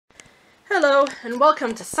Hello, and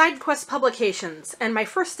welcome to SideQuest Publications, and my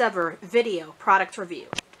first ever video product review.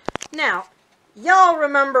 Now, y'all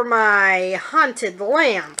remember my haunted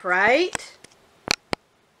lamp, right?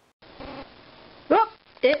 Oh,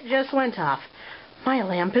 it just went off. My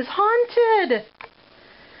lamp is haunted!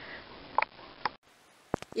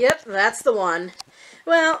 Yep, that's the one.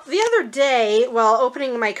 Well, the other day, while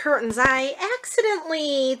opening my curtains, I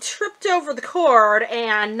accidentally tripped over the cord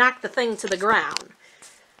and knocked the thing to the ground.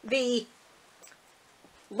 The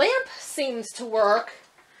lamp seems to work,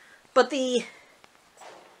 but the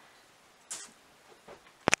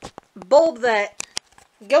bulb that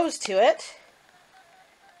goes to it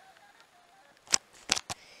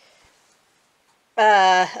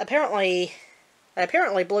apparently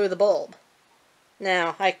blew the bulb.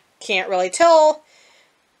 Now, I can't really tell.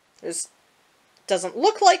 This doesn't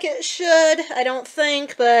look like it should, I don't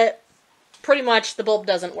think, but pretty much the bulb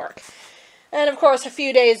doesn't work. And of course, a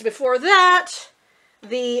few days before that,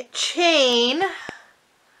 the chain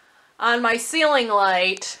on my ceiling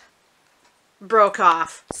light broke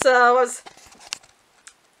off. So I was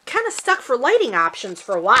kind of stuck for lighting options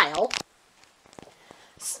for a while.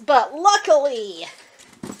 But luckily,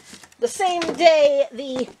 the same day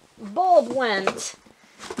the bulb went,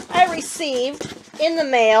 I received in the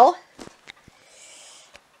mail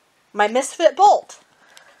my Misfit Bolt.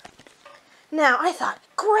 Now, I thought,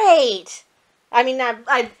 great! I mean,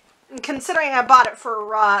 considering I bought it for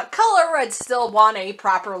color, I'd still want a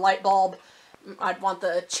proper light bulb. I'd want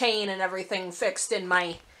the chain and everything fixed in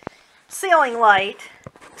my ceiling light.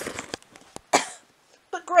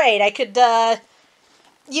 But great, I could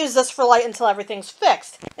use this for light until everything's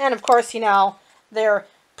fixed. And of course, you know, their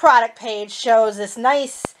product page shows this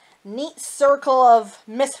nice, neat circle of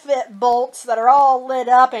Misfit bolts that are all lit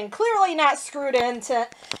up and clearly not screwed into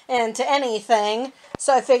anything.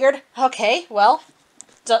 So I figured, okay, well,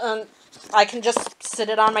 I can just sit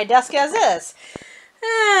it on my desk as is.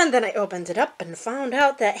 And then I opened it up and found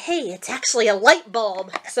out that, hey, it's actually a light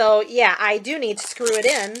bulb. So yeah, I do need to screw it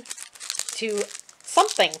in to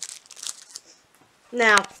something.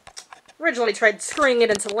 Now, originally tried screwing it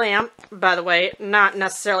into the lamp. By the way, not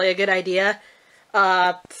necessarily a good idea.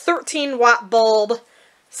 13-watt bulb,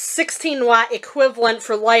 16-watt equivalent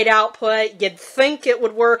for light output. You'd think it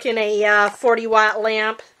would work in a 40-watt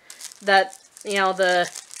lamp. That, you know, the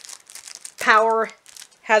power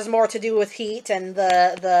has more to do with heat, and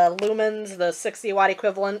the lumens, the 60-watt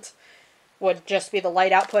equivalent, would just be the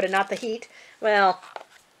light output and not the heat. Well,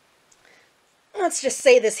 let's just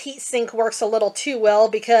say this heat sink works a little too well,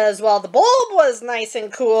 because while the bulb was nice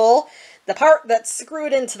and cool, the part that's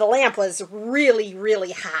screwed into the lamp was really,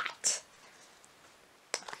 really hot.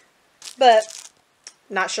 But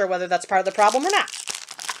not sure whether that's part of the problem or not.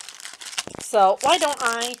 So why don't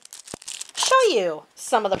I show you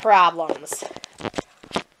some of the problems?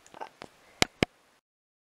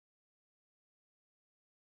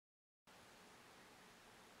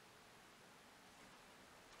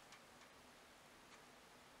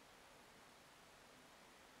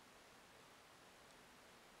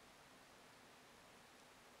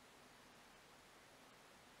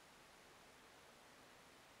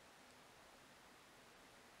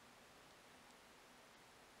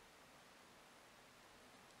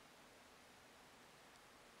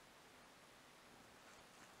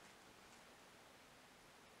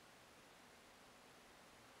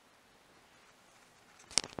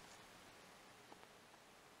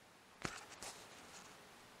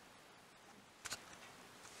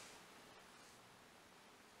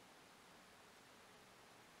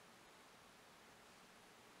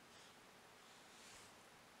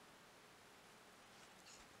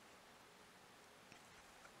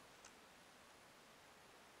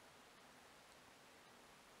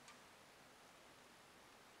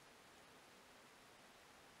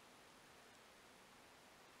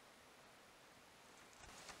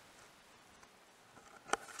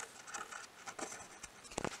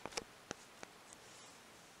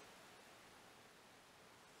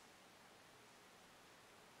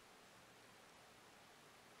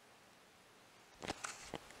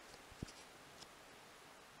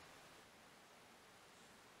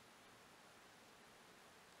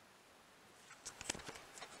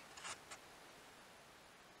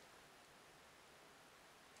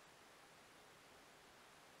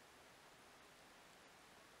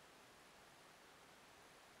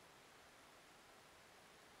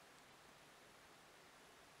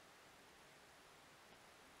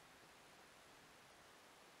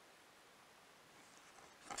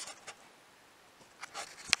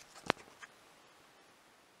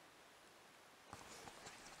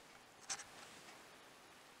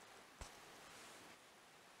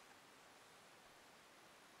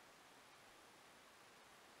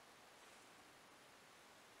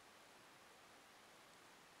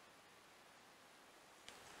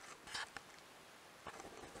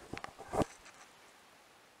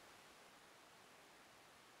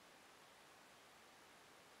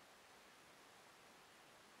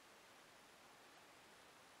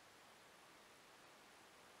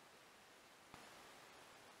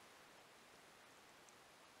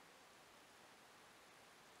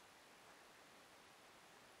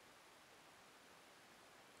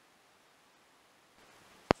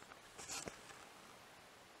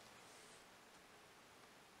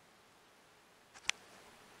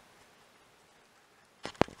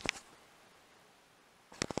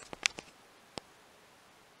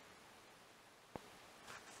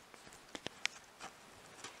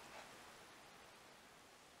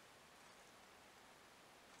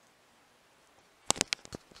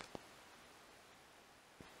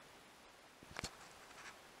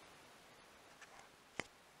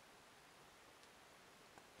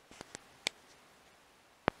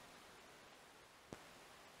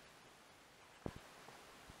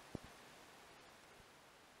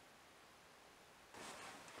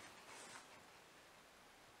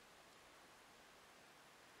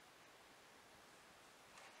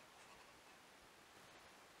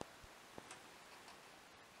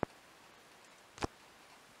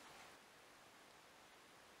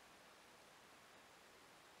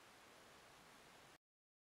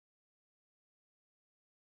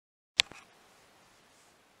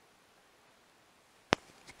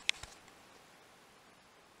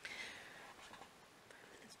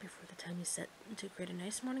 time is set to create a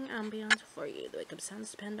nice morning ambiance for you. The wake-up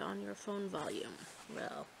sounds depend on your phone volume.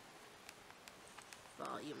 Well,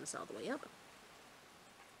 volume is all the way up.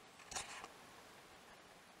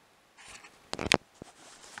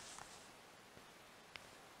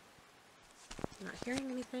 Not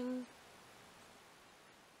hearing anything.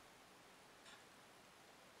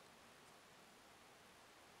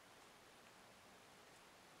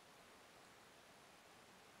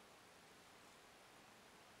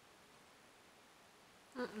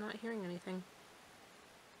 Not hearing anything.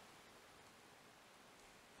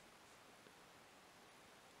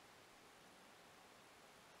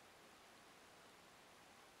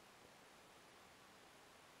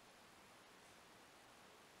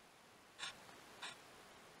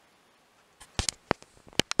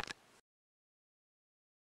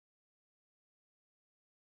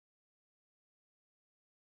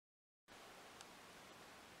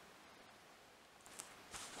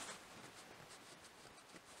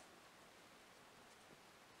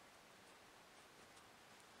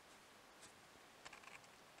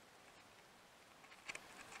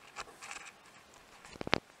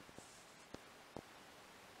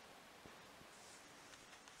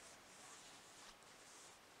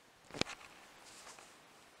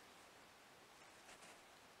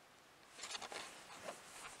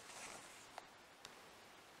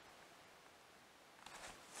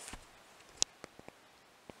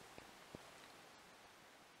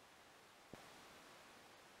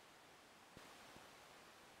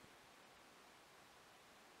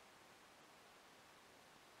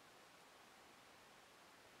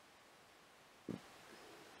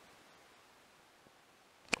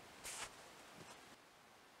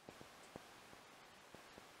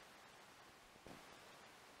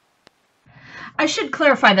 I should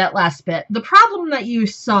clarify that last bit. The problem that you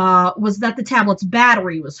saw was that the tablet's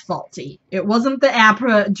battery was faulty. It wasn't the app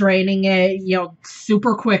draining it,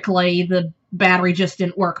 super quickly. The battery just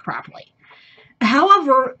didn't work properly.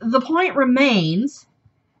 However, the point remains,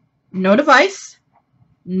 no device,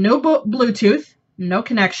 no Bluetooth, no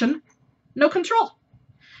connection, no control.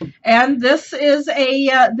 And this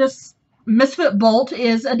Misfit Bolt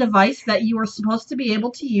is a device that you are supposed to be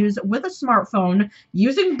able to use with a smartphone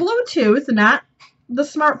using Bluetooth, not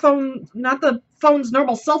the phone's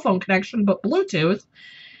normal cell phone connection, but Bluetooth,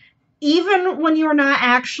 even when you're not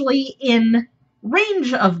actually in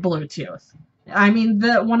range of Bluetooth. I mean,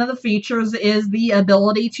 one of the features is the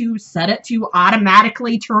ability to set it to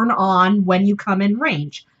automatically turn on when you come in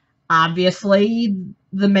range. Obviously,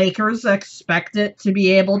 the makers expect it to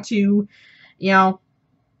be able to,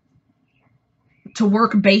 to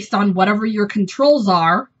work based on whatever your controls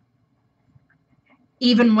are,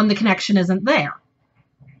 even when the connection isn't there.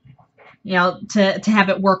 To have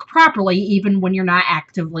it work properly, even when you're not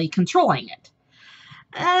actively controlling it.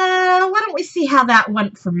 Why don't we see how that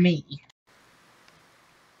went for me?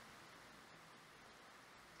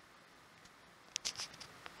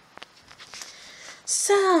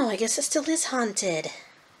 So, I guess it still is haunted.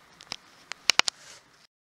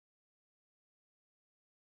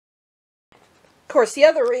 Of course, the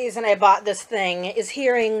other reason I bought this thing is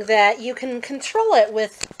hearing that you can control it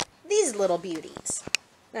with these little beauties.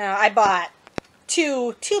 Now, I bought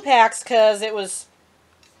two packs because it was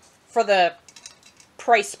for the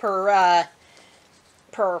price per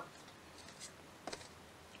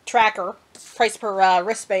tracker, price per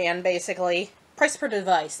wristband, basically. Price per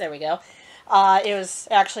device, there we go. It was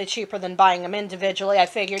actually cheaper than buying them individually. I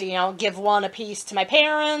figured, give one a piece to my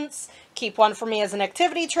parents, keep one for me as an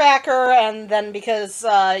activity tracker, and then because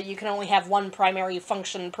you can only have one primary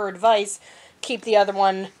function per device, keep the other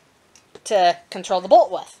one to control the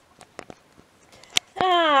bolt with.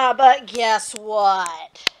 But guess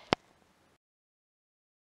what?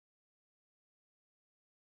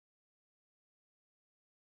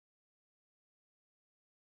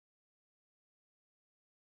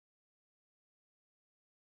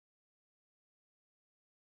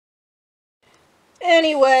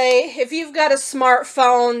 Anyway, if you've got a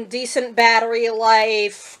smartphone, decent battery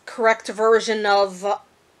life, correct version of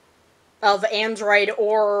Android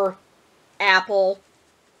or Apple,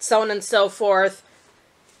 so on and so forth,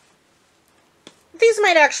 these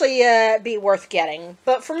might actually be worth getting.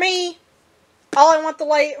 But for me, all I want the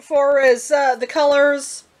light for is the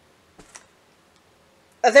colors.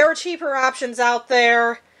 There are cheaper options out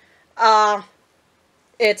there.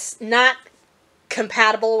 It's not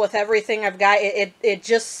compatible with everything I've got. It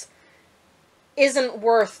just isn't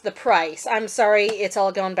worth the price. I'm sorry, it's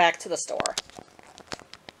all going back to the store.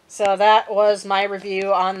 So that was my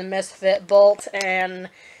review on the Misfit Bolt, and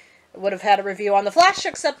would have had a review on the Flash,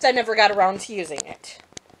 except I never got around to using it.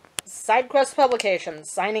 SideQuest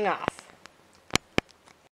Publications, signing off.